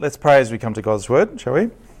Let's pray as we come to God's Word, shall we?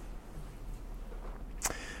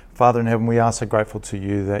 Father in heaven, we are so grateful to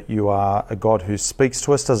you that you are a God who speaks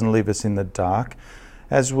to us, doesn't leave us in the dark.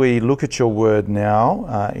 As we look at your Word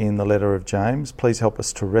now in the letter of James, please help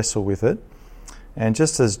us to wrestle with it. And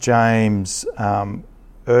just as James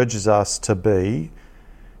urges us to be,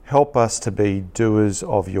 help us to be doers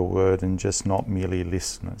of your Word and just not merely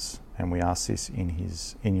listeners. And we ask this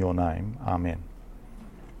in your name. Amen.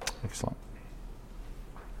 Excellent.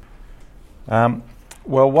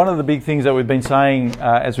 Well, one of the big things that we've been saying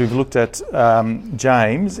as we've looked at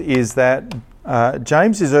James is that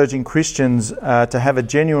James is urging Christians to have a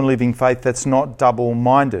genuine living faith that's not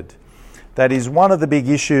double-minded. That is one of the big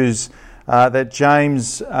issues that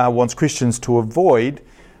James wants Christians to avoid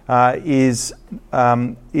is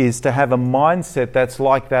to have a mindset that's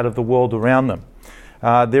like that of the world around them.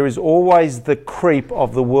 There is always the creep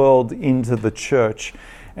of the world into the church,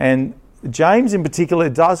 and James in particular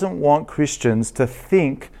doesn't want Christians to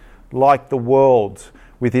think like the world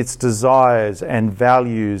with its desires and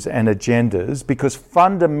values and agendas, because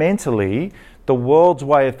fundamentally the world's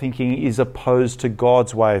way of thinking is opposed to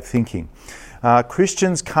God's way of thinking.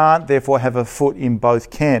 Christians can't therefore have a foot in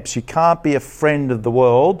both camps. You can't be a friend of the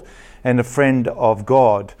world and a friend of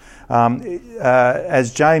God.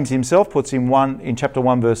 As James himself puts in chapter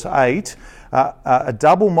 1 verse 8, a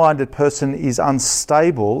double-minded person is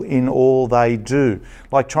unstable in all they do.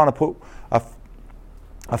 Like trying to put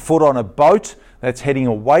a foot on a boat that's heading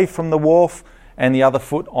away from the wharf and the other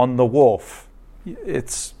foot on the wharf.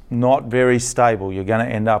 It's not very stable. You're going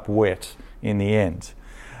to end up wet in the end.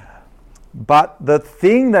 But the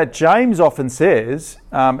thing that James often says,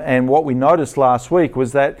 and what we noticed last week,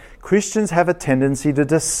 was that Christians have a tendency to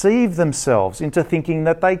deceive themselves into thinking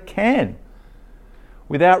that they can,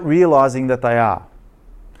 without realizing that they are.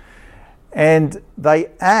 And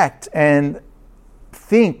they act and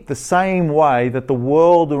think the same way that the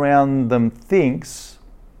world around them thinks,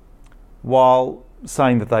 while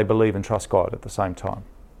saying that they believe and trust God at the same time.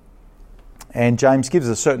 And James gives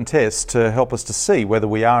us certain tests to help us to see whether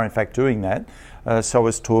we are in fact doing that, so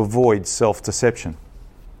as to avoid self-deception.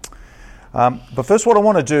 But first, what I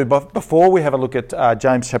want to do, before we have a look at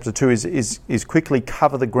James chapter 2, is quickly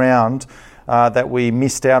cover the ground that we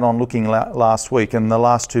missed out on looking last week in the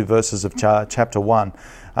last two verses of chapter 1,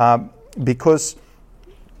 because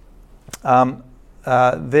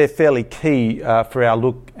they're fairly key for our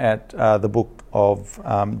look at the book of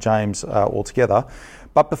James altogether.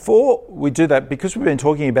 But before we do that, because we've been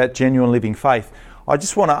talking about genuine living faith, I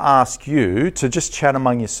just want to ask you to just chat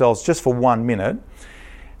among yourselves just for 1 minute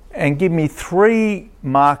and give me 3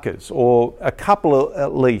 markers, or a couple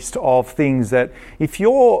at least, of things that if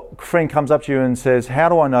your friend comes up to you and says, how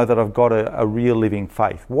do I know that I've got a real living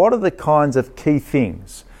faith? What are the kinds of key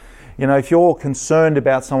things? You know, if you're concerned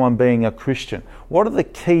about someone being a Christian, what are the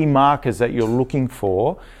key markers that you're looking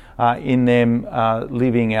for in them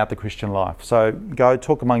living out the Christian life? So go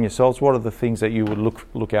talk among yourselves. What are the things that you would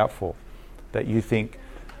look out for, that you think?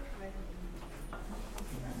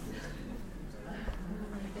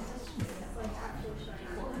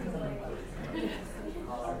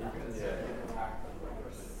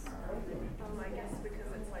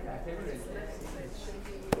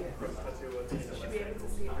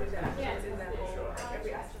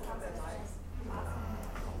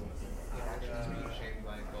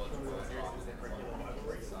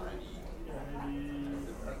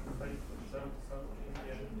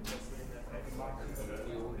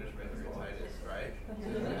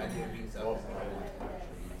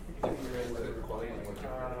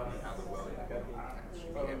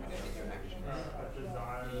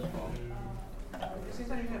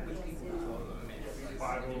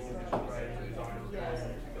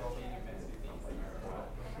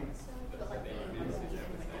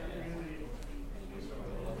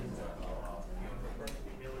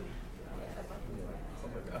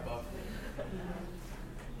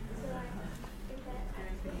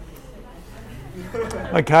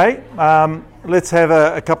 Okay, let's have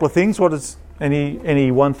a couple of things. What is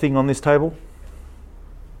any one thing on this table?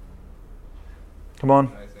 Come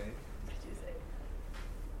on.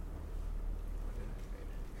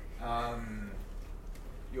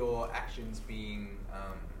 Your actions being,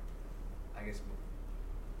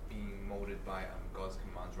 being molded by God's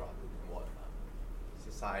commands rather than what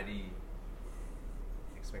society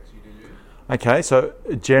expects you to do. Okay, so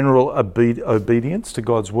general obedience to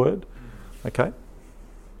God's word. Okay.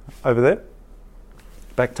 Over there.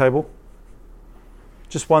 Back table.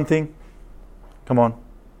 Just one thing. Come on.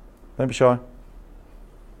 Don't be shy.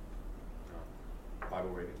 Bible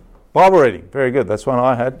reading. Bible reading. Very good. That's one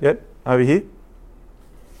I had. Yep. Over here.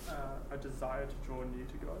 A desire to draw near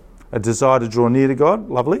to God. A desire to draw near to God.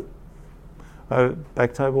 Lovely.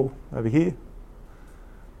 Back table over here.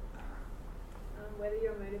 Whether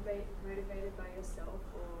you're motivated by yourself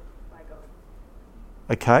or by God.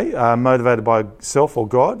 Okay, motivated by self or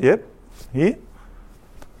God. Yep. Here.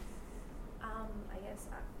 I guess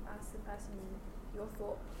ask the person your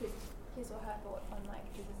thought, his or her thought on like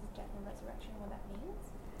Jesus' death and resurrection, what that means.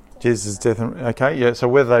 Jesus' death and okay, yeah. So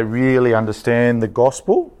whether they really understand the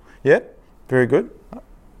gospel. Yep. Very good.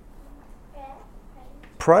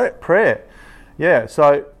 Prayer. Yeah.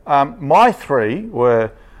 So my three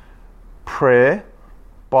were prayer,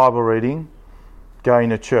 Bible reading,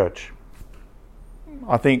 going to church.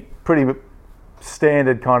 I think pretty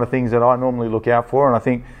standard kind of things that I normally look out for, and I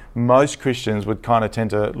think most Christians would kind of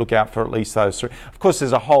tend to look out for at least those three. Of course,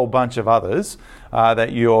 there's a whole bunch of others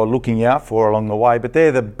that you're looking out for along the way, but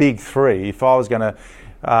they're the big three. If I was going to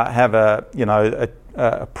have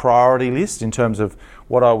a priority list in terms of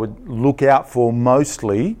what I would look out for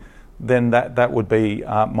mostly, then that would be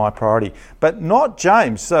my priority. But not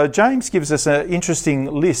James. So James gives us an interesting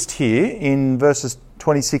list here in verses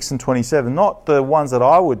 26 and 27, not the ones that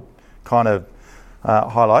I would kind of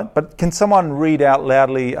highlight. But can someone read out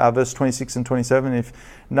loudly verse 26 and 27? If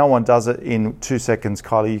no one does it in 2 seconds,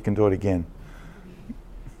 Kylie, you can do it again.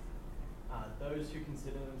 Those who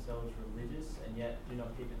consider themselves religious and yet do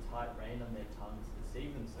not keep a tight rein on their tongues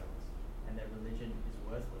deceive themselves, and their religion is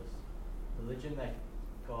worthless. Religion that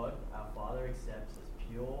God, our Father, accepts as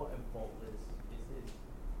pure and faultless is this: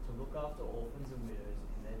 to look after orphans and widows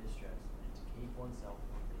in their distress, and to keep oneself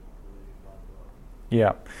from being polluted by the world.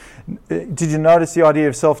 Yeah. Did you notice the idea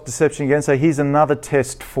of self-deception again? So here's another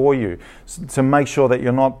test for you to make sure that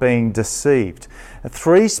you're not being deceived.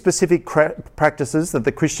 3 specific practices that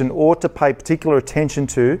the Christian ought to pay particular attention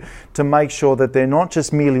to make sure that they're not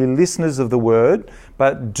just merely listeners of the word,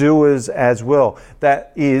 but doers as well.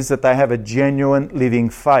 That is, that they have a genuine living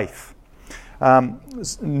faith.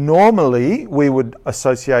 Normally, we would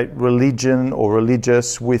associate religion or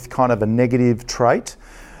religious with kind of a negative trait.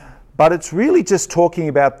 But it's really just talking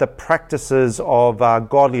about the practices of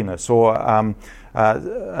godliness, or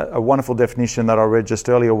a wonderful definition that I read just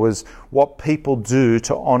earlier was what people do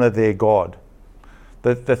to honour their God.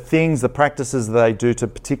 The things, the practices that they do to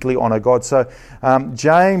particularly honour God. So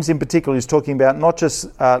James in particular is talking about not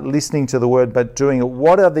just listening to the word, but doing it.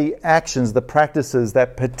 What are the actions, the practices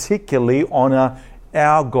that particularly honour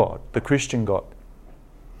our God, the Christian God?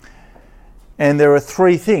 And there are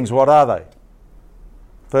 3 things. What are they?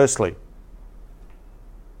 Firstly,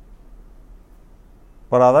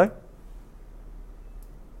 what are they?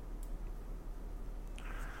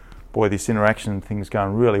 Boy, this interaction thing's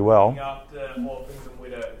going really well. Looking after orphans and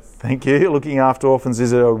widows. Thank you. Looking after orphans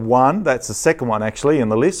is a 1. That's the second one actually in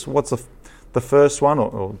the list. What's the first one?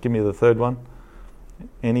 Or give me the third one.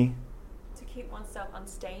 Any? To keep oneself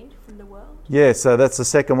unstained from the world. Yeah, so that's the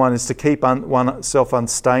second one, is to keep oneself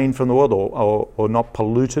unstained from the world, or not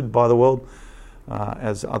polluted by the world.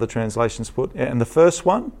 As other translations put. And the first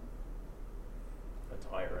one? A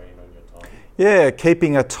tight rein on your tongue. Yeah,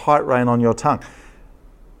 keeping a tight rein on your tongue.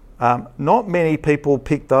 Not many people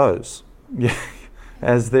pick those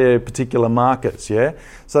as their particular markers, yeah?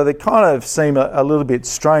 So they kind of seem a little bit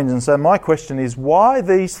strange. And so my question is, why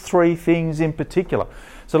these 3 things in particular?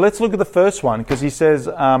 So let's look at the first one, because he says,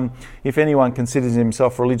 if anyone considers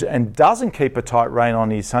himself religious and doesn't keep a tight rein on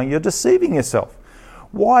his tongue, you're deceiving yourself.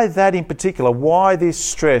 Why that in particular? Why this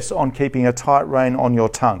stress on keeping a tight rein on your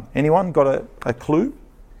tongue? Anyone got a clue?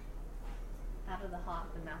 Out of the heart,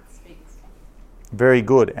 the mouth speaks. Very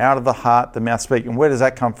good. Out of the heart, the mouth speaks. And where does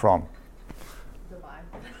that come from? The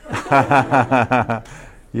Bible.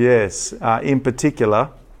 Yes. In particular,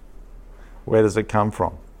 where does it come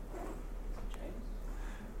from?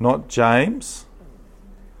 Not James.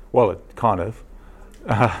 Well, it kind of.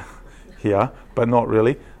 Here, but not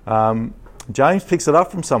really. James picks it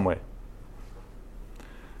up from somewhere.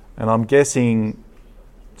 And I'm guessing,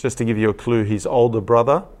 just to give you a clue, his older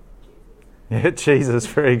brother. Yeah, Jesus,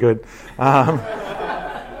 very good.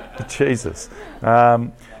 Jesus.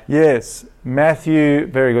 Yes, Matthew,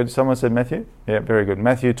 very good. Someone said Matthew? Yeah, very good.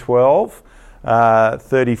 Matthew 12,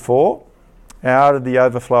 34. Out of the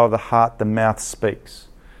overflow of the heart, the mouth speaks.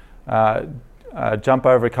 Jump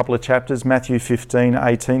over a couple of chapters, Matthew 15,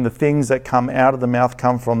 18. The things that come out of the mouth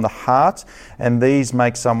come from the heart, and these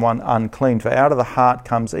make someone unclean. For out of the heart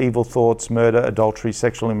comes evil thoughts, murder, adultery,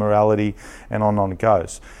 sexual immorality, and on it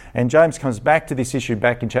goes. And James comes back to this issue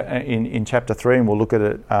back in chapter 3, and we'll look at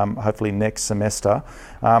it hopefully next semester.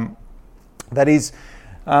 That is,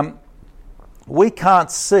 we can't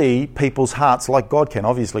see people's hearts like God can.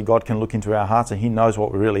 Obviously, God can look into our hearts and He knows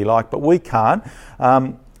what we really like, but we can't.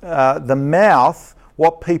 the mouth,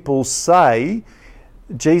 what people say,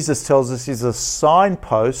 Jesus tells us, is a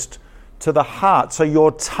signpost to the heart. So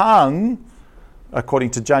your tongue,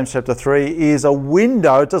 according to James chapter 3, is a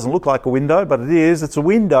window. It doesn't look like a window, but it is. It's a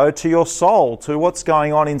window to your soul, to what's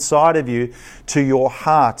going on inside of you, to your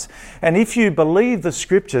heart. And if you believe the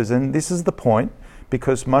scriptures, and this is the point,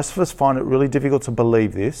 because most of us find it really difficult to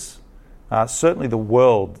believe this. Certainly the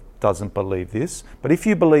world doesn't believe this. But if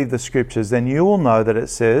you believe the scriptures, then you will know that it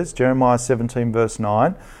says, Jeremiah 17 verse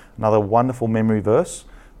 9, another wonderful memory verse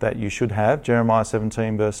that you should have, Jeremiah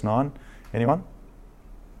 17 verse 9. Anyone?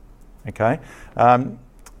 Okay.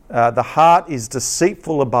 The heart is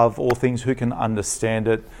deceitful above all things. Who can understand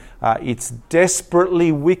it? It's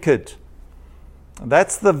desperately wicked.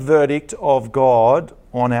 That's the verdict of God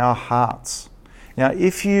on our hearts. Now,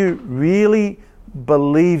 if you really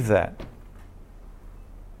believe that,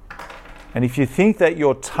 and if you think that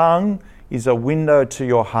your tongue is a window to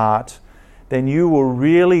your heart, then you will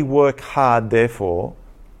really work hard, therefore,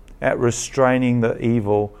 at restraining the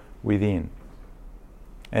evil within.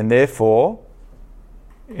 And therefore,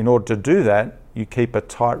 in order to do that, you keep a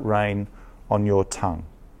tight rein on your tongue.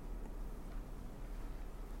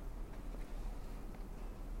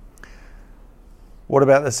 What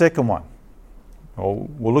about the second one? Well,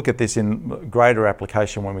 we'll look at this in greater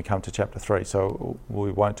application when we come to chapter 3, so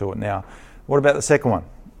we won't do it now. What about the second one?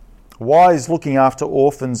 Why is looking after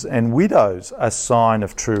orphans and widows a sign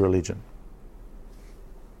of true religion?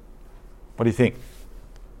 What do you think?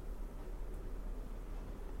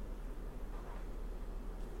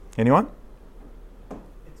 Anyone?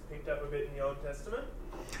 It's picked up a bit in the Old Testament.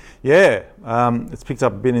 Yeah, it's picked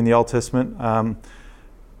up a bit in the Old Testament.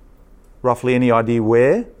 Roughly any idea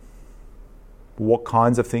where? What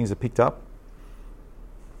kinds of things are picked up?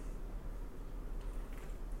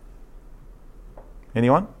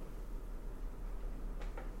 Anyone?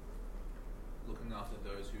 Looking after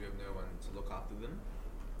those who have no one to look after them.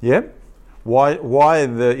 Yeah. Why are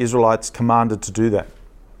the Israelites commanded to do that?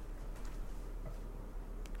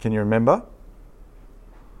 Can you remember? Was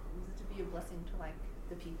it to be a blessing to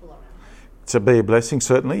the people around them? To be a blessing,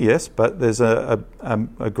 certainly, yes, but there's a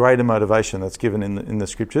greater motivation that's given in the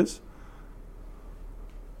scriptures.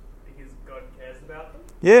 Because God cares about them?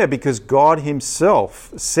 Yeah, because God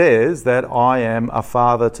himself says that I am a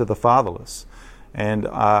father to the fatherless, and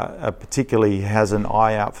particularly has an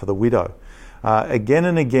eye out for the widow. Again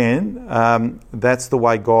and again, that's the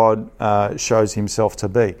way God shows himself to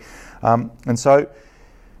be. And so,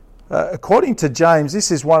 according to James,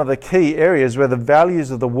 this is one of the key areas where the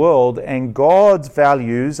values of the world and God's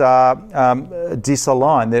values are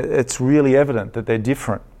disaligned. It's really evident that they're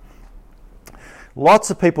different.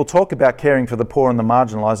 Lots of people talk about caring for the poor and the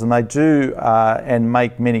marginalised, and they do and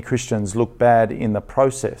make many Christians look bad in the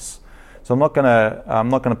process. So I'm not going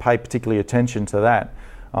to pay particularly attention to that.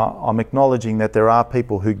 I'm acknowledging that there are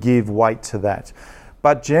people who give weight to that.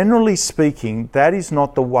 But generally speaking, that is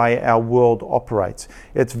not the way our world operates.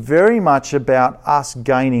 It's very much about us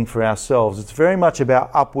gaining for ourselves. It's very much about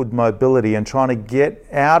upward mobility and trying to get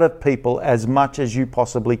out of people as much as you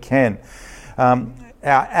possibly can. Our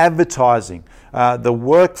advertising, the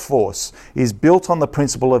workforce is built on the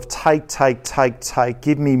principle of take,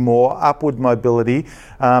 give me more, upward mobility,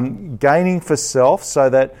 gaining for self so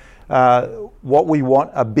that what we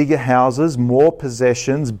want are bigger houses, more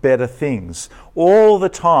possessions, better things. All the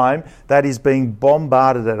time that is being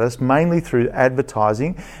bombarded at us, mainly through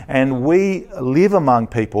advertising, and we live among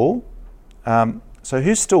people. So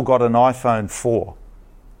who's still got an iPhone 4?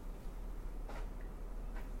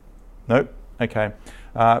 Nope. Okay.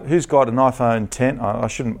 Who's got an iPhone 10?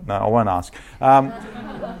 I won't ask.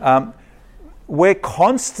 We're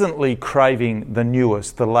constantly craving the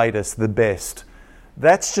newest, the latest, the best.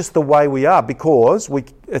 That's just the way we are, because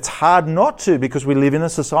it's hard not to, because we live in a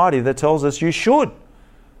society that tells us you should.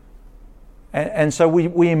 And so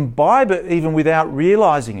we imbibe it even without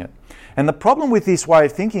realising it. And the problem with this way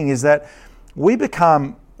of thinking is that we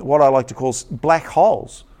become what I like to call black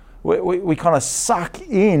holes. We kind of suck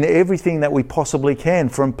in everything that we possibly can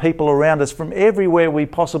from people around us, from everywhere we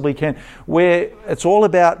possibly can, where it's all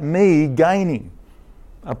about me gaining.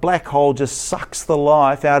 A black hole just sucks the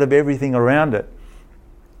life out of everything around it.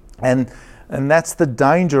 And that's the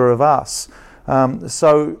danger of us.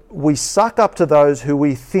 So we suck up to those who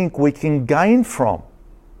we think we can gain from.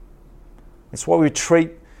 That's why we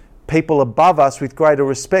treat people above us with greater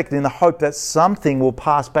respect in the hope that something will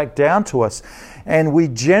pass back down to us. And we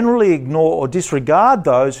generally ignore or disregard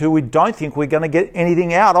those who we don't think we're going to get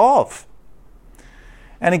anything out of.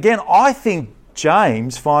 And again, I think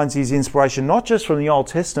James finds his inspiration not just from the Old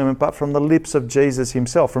Testament, but from the lips of Jesus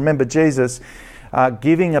himself. Remember, Jesus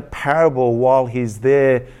giving a parable while he's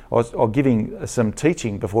there, or giving some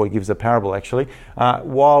teaching before he gives a parable actually,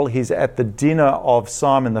 while he's at the dinner of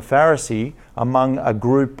Simon the Pharisee among a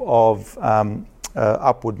group of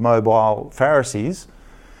upward mobile Pharisees.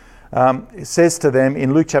 It says to them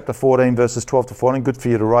in Luke chapter 14 verses 12 to 14, good for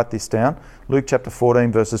you to write this down, Luke chapter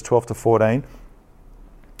 14 verses 12 to 14,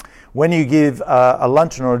 when you give a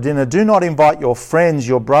luncheon or a dinner, do not invite your friends,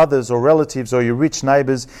 your brothers or relatives or your rich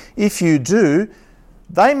neighbours. If you do,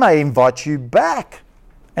 they may invite you back,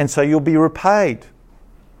 and so you'll be repaid.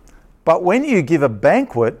 But when you give a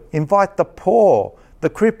banquet, invite the poor, the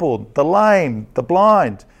crippled, the lame, the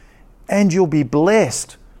blind, and you'll be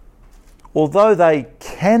blessed. Although they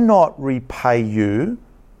cannot repay you,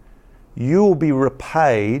 you will be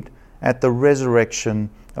repaid at the resurrection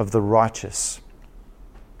of the righteous.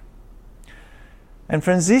 And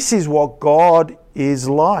friends, this is what God is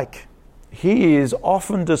like. He is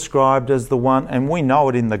often described as the one, and we know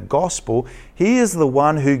it in the gospel, he is the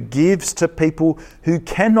one who gives to people who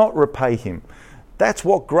cannot repay him. That's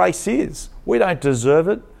what grace is. We don't deserve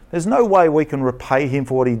it. There's no way we can repay him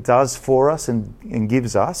for what he does for us and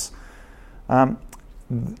gives us.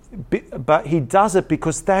 But he does it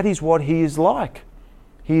because that is what he is like.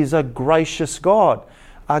 He is a gracious God,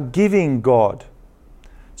 a giving God.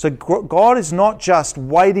 So God is not just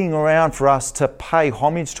waiting around for us to pay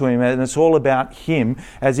homage to him and it's all about him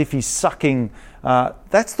as if he's sucking.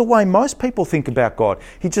 That's the way most people think about God.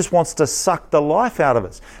 He just wants to suck the life out of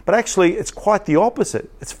us. But actually it's quite the opposite.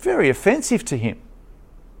 It's very offensive to him,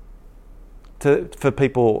 for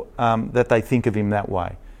people that they think of him that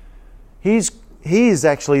way. He is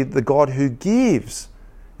actually the God who gives.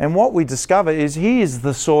 And what we discover is he is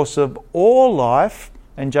the source of all life,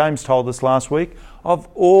 and James told us last week, of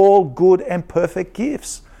all good and perfect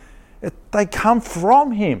gifts. They come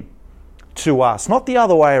from him to us, not the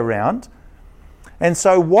other way around. And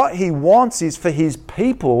so what he wants is for his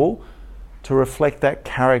people to reflect that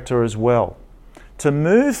character as well. To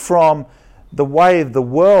move from the way of the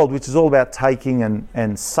world, which is all about taking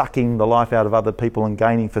and sucking the life out of other people and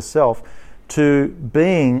gaining for self, to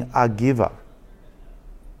being a giver,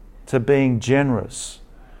 to being generous,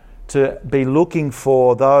 to be looking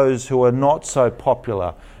for those who are not so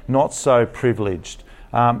popular, not so privileged,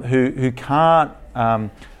 who can't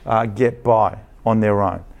get by on their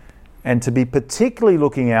own. And to be particularly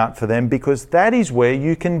looking out for them because that is where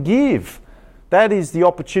you can give. That is the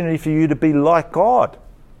opportunity for you to be like God.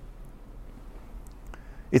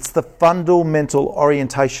 It's the fundamental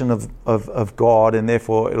orientation of God, and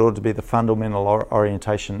therefore it ought to be the fundamental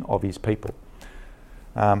orientation of his people.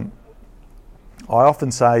 I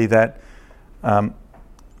often say that I'm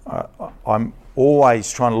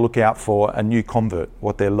always trying to look out for a new convert,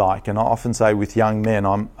 what they're like. And I often say with young men,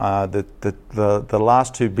 the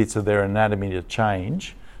last two bits of their anatomy to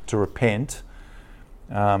change, to repent,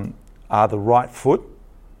 are the right foot.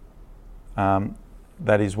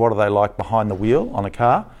 That is, what are they like behind the wheel on a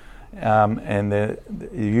car? And they're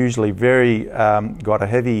usually got a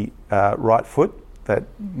heavy right foot that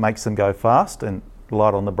makes them go fast and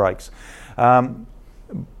light on the brakes. And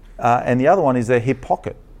the other one is their hip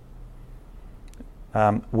pocket.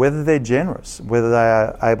 Whether they're generous, whether they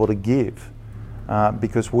are able to give,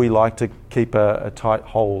 because we like to keep a tight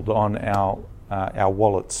hold on our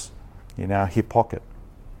wallets in our hip pocket.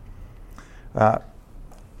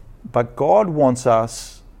 But God wants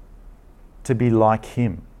us to be like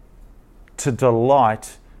him, to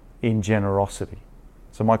delight in generosity.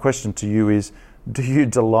 So my question to you is, do you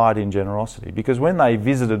delight in generosity? Because when they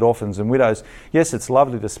visited orphans and widows, yes, it's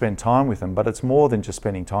lovely to spend time with them, but it's more than just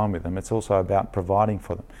spending time with them. It's also about providing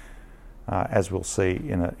for them, as we'll see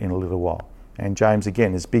in a little while. And James,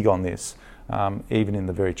 again, is big on this, even in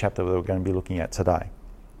the very chapter that we're going to be looking at today.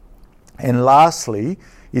 And lastly,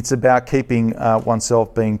 it's about keeping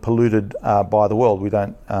oneself being polluted by the world.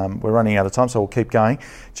 We're running out of time, so we'll keep going.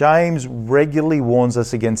 James regularly warns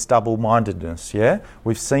us against double-mindedness. Yeah,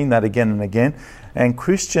 we've seen that again and again. And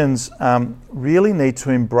Christians really need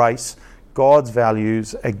to embrace God's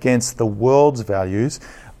values against the world's values,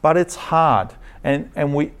 but it's hard. And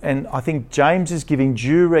I think James is giving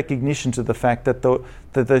due recognition to the fact that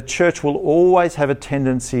the church will always have a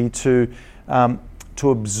tendency to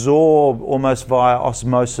absorb almost via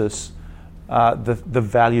osmosis the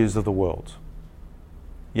values of the world.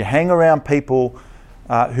 You hang around people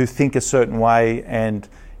who think a certain way, and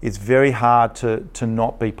it's very hard to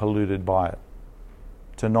not be polluted by it,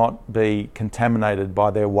 to not be contaminated by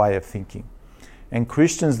their way of thinking. And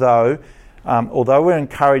Christians, though, although we're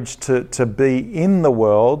encouraged to be in the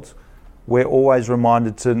world, we're always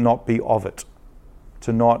reminded to not be of it,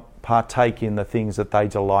 to not partake in the things that they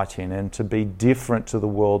delight in and to be different to the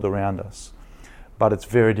world around us. But it's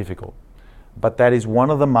very difficult. But that is one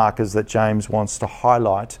of the markers that James wants to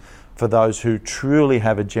highlight for those who truly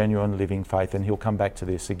have a genuine living faith, and he'll come back to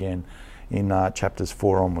this again in chapters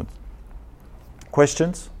 4 onwards.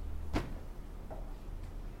 Questions?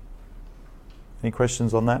 Any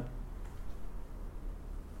questions on that?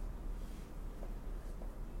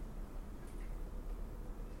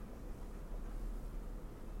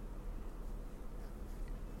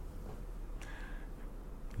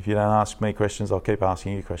 If you don't ask me questions, I'll keep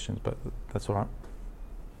asking you questions, but that's all right.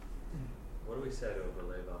 What do we say to a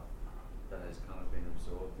believer that has kind of been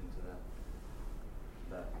absorbed into that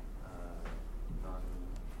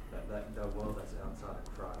world that's outside of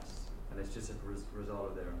Christ, and it's just a result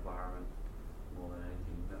of their environment more than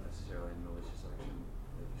anything, not necessarily in malicious action?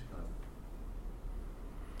 They're just kind of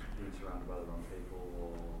being surrounded by the wrong people,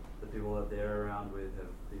 or the people that they're around with have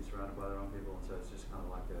been surrounded by the wrong people, and so it's just kind of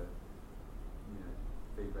like a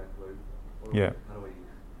feedback loop. What do we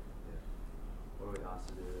ask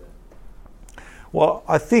to do there? Well,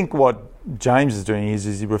 I think what James is doing is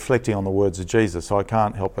he's reflecting on the words of Jesus. So I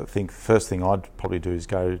can't help but think the first thing I'd probably do is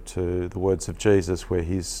go to the words of Jesus, where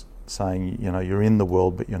he's saying, you're in the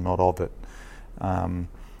world, but you're not of it. And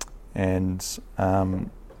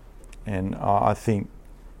I think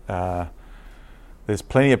there's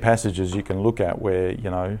plenty of passages you can look at where,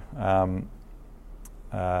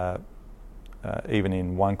 even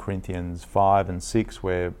in 1 Corinthians 5 and 6,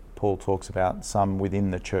 where Paul talks about some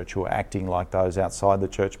within the church who are acting like those outside the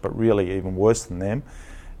church, but really even worse than them,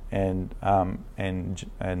 and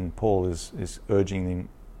Paul is urging them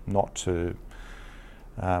not to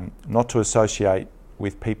associate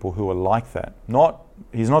with people who are like that.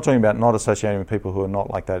 He's not talking about not associating with people who are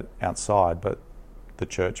not like that outside, but the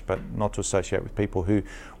church, but not to associate with people who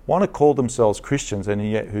want to call themselves Christians and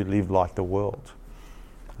yet who live like the world.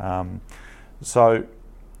 So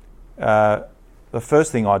the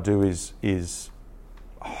first thing I do is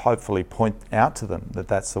hopefully point out to them that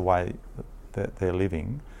that's the way that they're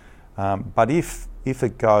living. But if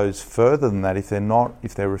it goes further than that, if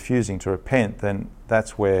they're refusing to repent, then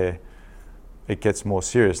that's where it gets more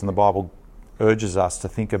serious. And the Bible urges us to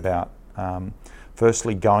think about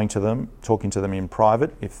firstly going to them, talking to them in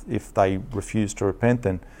private. If they refuse to repent,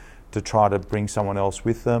 then to try to bring someone else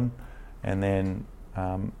with them, and then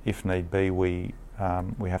if need be, we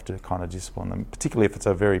have to kind of discipline them, particularly if it's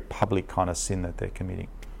a very public kind of sin that they're committing.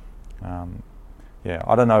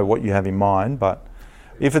 I don't know what you have in mind, but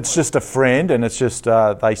if it's just a friend and it's just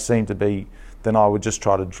they seem to be, then I would just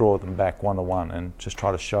try to draw them back one-to-one and just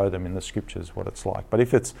try to show them in the scriptures what it's like. But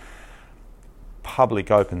if it's public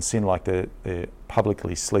open sin, like they're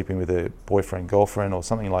publicly sleeping with their boyfriend, girlfriend or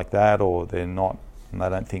something like that, or they're not and they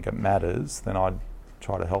don't think it matters, then I'd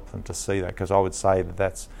try to help them to see that, because I would say that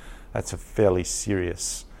that's a fairly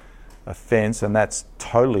serious offence, and that's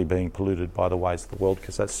totally being polluted by the ways of the world,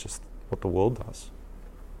 because that's just what the world does.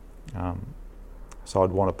 So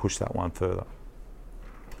I'd want to push that one further.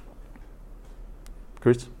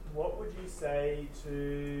 Chris? What would you say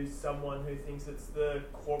to someone who thinks it's the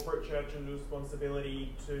corporate church's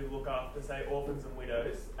responsibility to look after, say, orphans and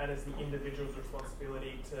widows, and it's the individual's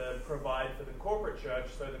responsibility to provide for the corporate church,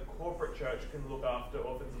 so the corporate church can look after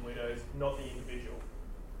orphans and widows, not the individual?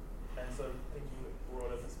 And so thinking with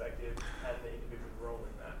broader perspective and the individual's role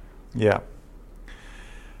in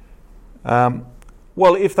that.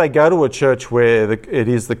 Well, if they go to a church where it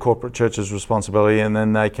is the corporate church's responsibility, and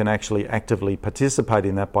then they can actually actively participate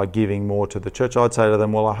in that by giving more to the church, I'd say to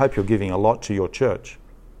them, well, I hope you're giving a lot to your church,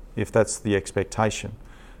 if that's the expectation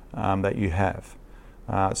that you have.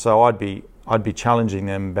 So I'd be challenging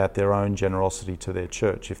them about their own generosity to their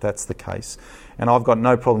church, if that's the case. And I've got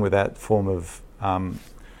no problem with that form of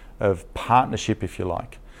partnership, if you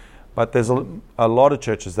like. But there's a lot of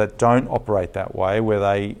churches that don't operate that way, where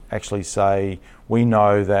they actually say, we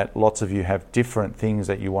know that lots of you have different things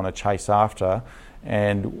that you want to chase after,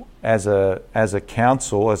 and as a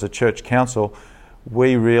council, as a church council,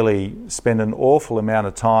 we really spend an awful amount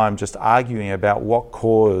of time just arguing about what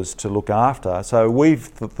cause to look after. So we've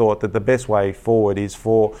thought that the best way forward is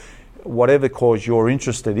for whatever cause you're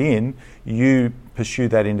interested in, you pursue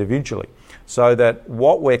that individually. So that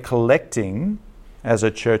what we're collecting as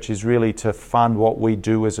a church is really to fund what we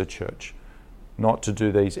do as a church, not to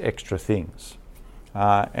do these extra things.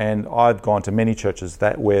 And I've gone to many churches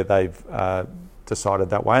where they've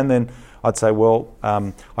decided that way, and then I'd say, well,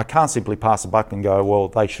 I can't simply pass a buck and go, well,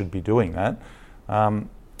 they should be doing that. The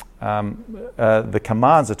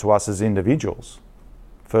commands are to us as individuals.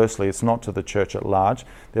 Firstly, it's not to the church at large.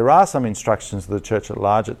 There are some instructions to the church at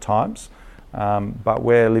large at times, but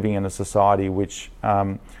we're living in a society which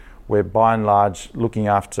where by and large looking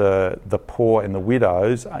after the poor and the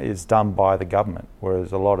widows is done by the government,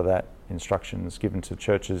 whereas a lot of that instruction is given to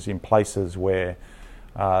churches in places where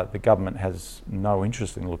the government has no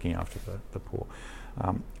interest in looking after the poor.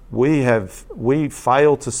 We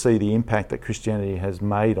fail to see the impact that Christianity has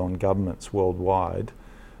made on governments worldwide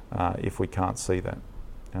if we can't see that.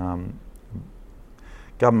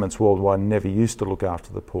 Governments worldwide never used to look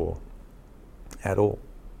after the poor at all.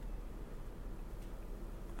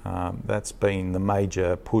 That's been the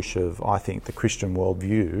major push of, I think, the Christian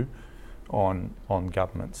worldview on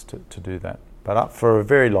governments to do that. But for a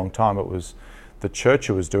very long time it was the church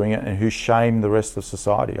who was doing it and who shamed the rest of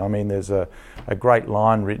society. I mean, there's a great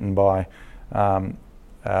line written by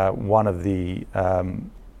one of the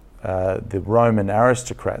Roman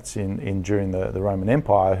aristocrats during the Roman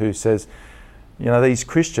Empire, who says, these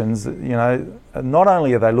Christians, not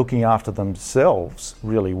only are they looking after themselves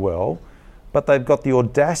really well, but they've got the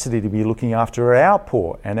audacity to be looking after our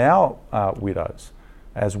poor and our widows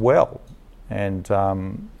as well. And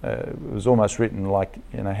it was almost written like,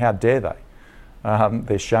 how dare they?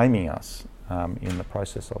 They're shaming us in the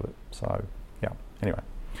process of it. So, yeah, anyway.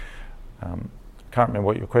 Can't remember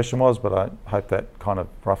what your question was, but I hope that kind of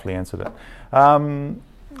roughly answered it.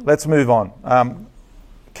 Let's move on.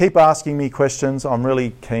 Keep asking me questions. I'm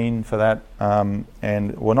really keen for that.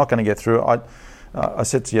 And we're not going to get through it. I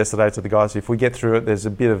said yesterday to the guys, if we get through it, there's a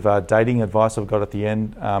bit of dating advice I've got at the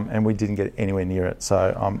end, and we didn't get anywhere near it.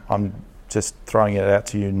 So I'm just throwing it out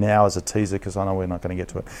to you now as a teaser because I know we're not going to get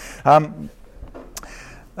to it.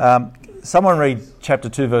 Someone read chapter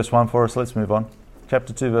 2, verse 1 for us. Let's move on.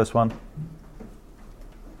 Chapter 2, verse 1.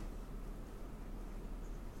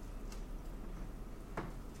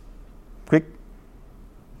 Quick.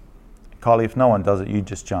 Kylie, if no one does it, you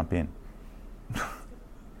just jump in.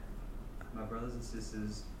 My brothers and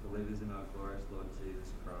sisters, believers in our glorious Lord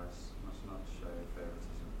Jesus Christ, must not show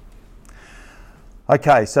favouritism.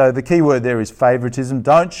 Okay, so the key word there is favouritism.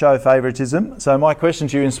 Don't show favouritism. So my question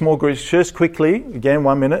to you in small groups, just quickly, again,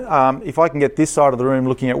 1 minute, if I can get this side of the room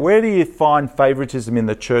looking at, where do you find favouritism in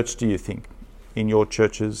the church, do you think, in your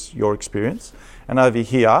churches, your experience? And over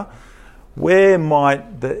here, where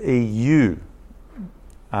might the EU,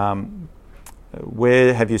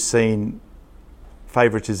 where have you seen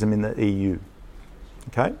favouritism in the EU?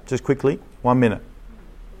 Okay, just quickly, 1 minute.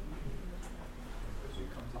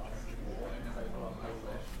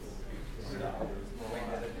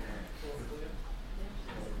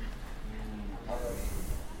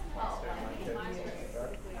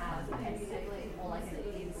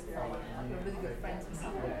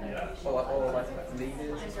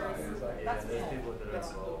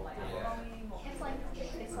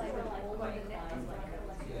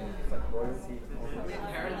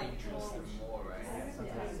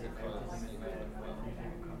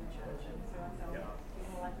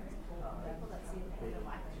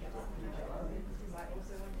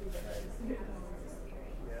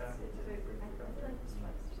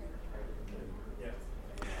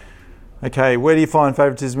 Okay, where do you find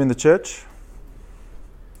favouritism in the church?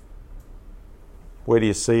 Where do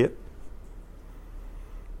you see it?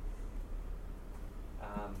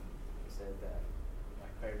 Said that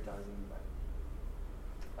favouritising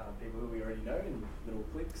people who we already know in little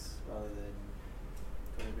cliques rather than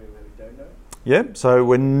people that we don't know. Yep, so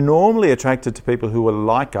we're normally attracted to people who are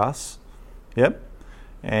like us. Yep,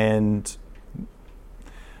 and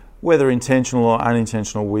whether intentional or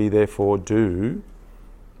unintentional, we therefore do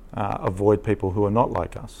avoid people who are not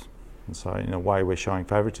like us. And so in a way we're showing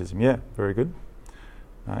favouritism. Yeah, very good.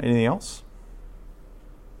 Anything else?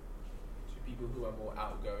 To people who are more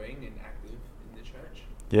outgoing and active in the church.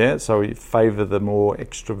 Yeah, so we favour the more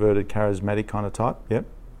extroverted, charismatic kind of type. Yep.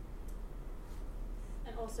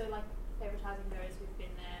 And also like favouritising those who've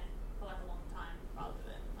been there for like a long time rather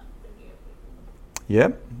than like the newer people.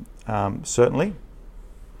 Yep, certainly.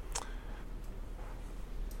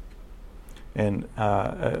 And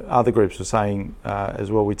other groups were saying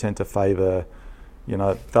as well, we tend to favour,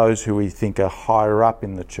 those who we think are higher up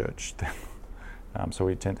in the church. So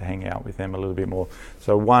we tend to hang out with them a little bit more.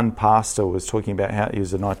 So one pastor was talking about how he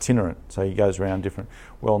was an itinerant. So he goes around different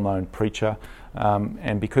well-known preacher.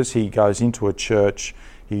 And because he goes into a church,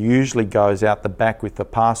 he usually goes out the back with the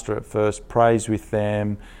pastor at first, prays with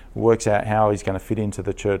them, works out how he's going to fit into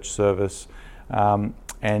the church service.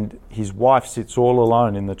 And his wife sits all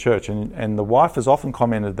alone in the church. And the wife has often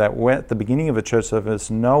commented that at the beginning of a church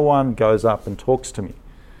service, no one goes up and talks to me.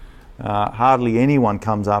 Hardly anyone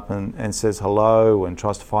comes up and says hello and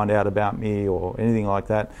tries to find out about me or anything like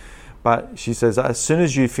that. But she says, as soon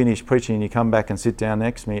as you finish preaching and you come back and sit down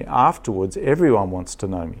next to me, afterwards everyone wants to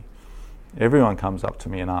know me. Everyone comes up to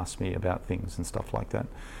me and asks me about things and stuff like that.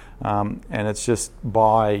 And it's just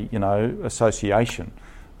by, association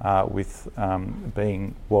with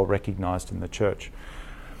being well recognised in the church.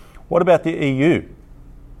 What about the EU?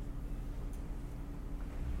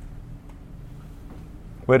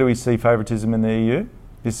 Where do we see favouritism in the EU?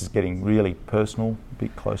 This is getting really personal, a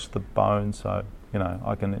bit close to the bone, so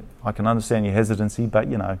I can understand your hesitancy, but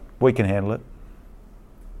we can handle it.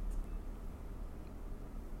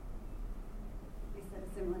 Is that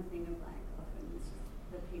a similar thing of like often it's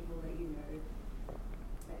just the people that you know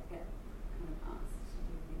that get kind of asked to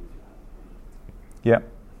do things rather than? Yep.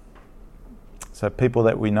 So people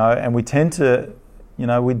that we know, and we tend to,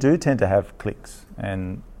 we do tend to have cliques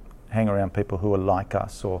and hang around people who are like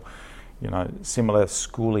us or, similar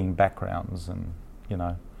schooling backgrounds and,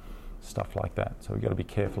 stuff like that. So we've got to be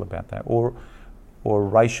careful about that. Or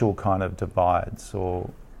racial kind of divides or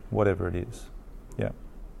whatever it is. Yeah.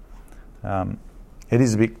 It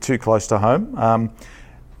is a bit too close to home.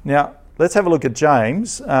 Now, let's have a look at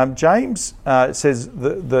James. James says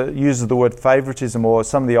the use of the word favouritism, or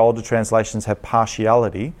some of the older translations have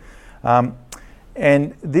partiality.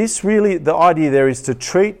 And this really, the idea there is to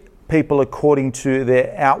treat people according to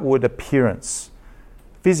their outward appearance,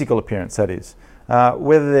 physical appearance, that is.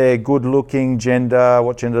 Whether they're good looking,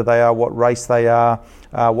 what gender they are, what race they are,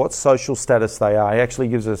 what social status they are. He actually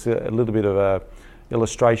gives us a little bit of a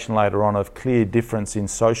illustration later on of clear difference in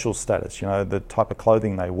social status, the type of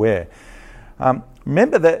clothing they wear.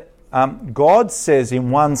 Remember that God says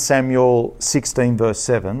in 1 Samuel 16 verse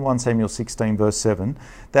 7,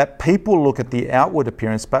 that people look at the outward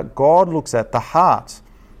appearance, but God looks at the heart.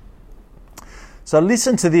 So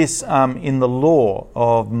listen to this in the law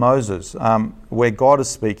of Moses, where God is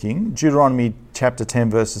speaking. Deuteronomy chapter 10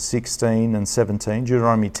 verses 16 and 17.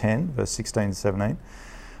 Deuteronomy 10 verse 16 and 17.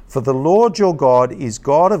 For the Lord your God is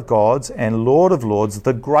God of gods and Lord of lords,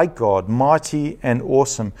 the great God, mighty and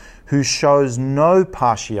awesome, who shows no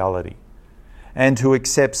partiality and who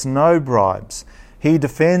accepts no bribes. He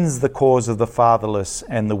defends the cause of the fatherless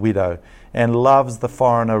and the widow and loves the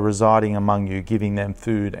foreigner residing among you, giving them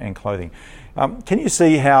food and clothing. Can you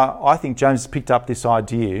see how I think James picked up this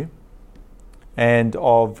idea and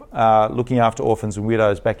of looking after orphans and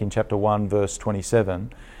widows back in chapter 1 verse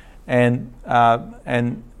 27, and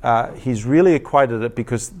he's really equated it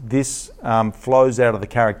because this flows out of the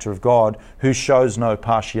character of God, who shows no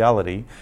partiality,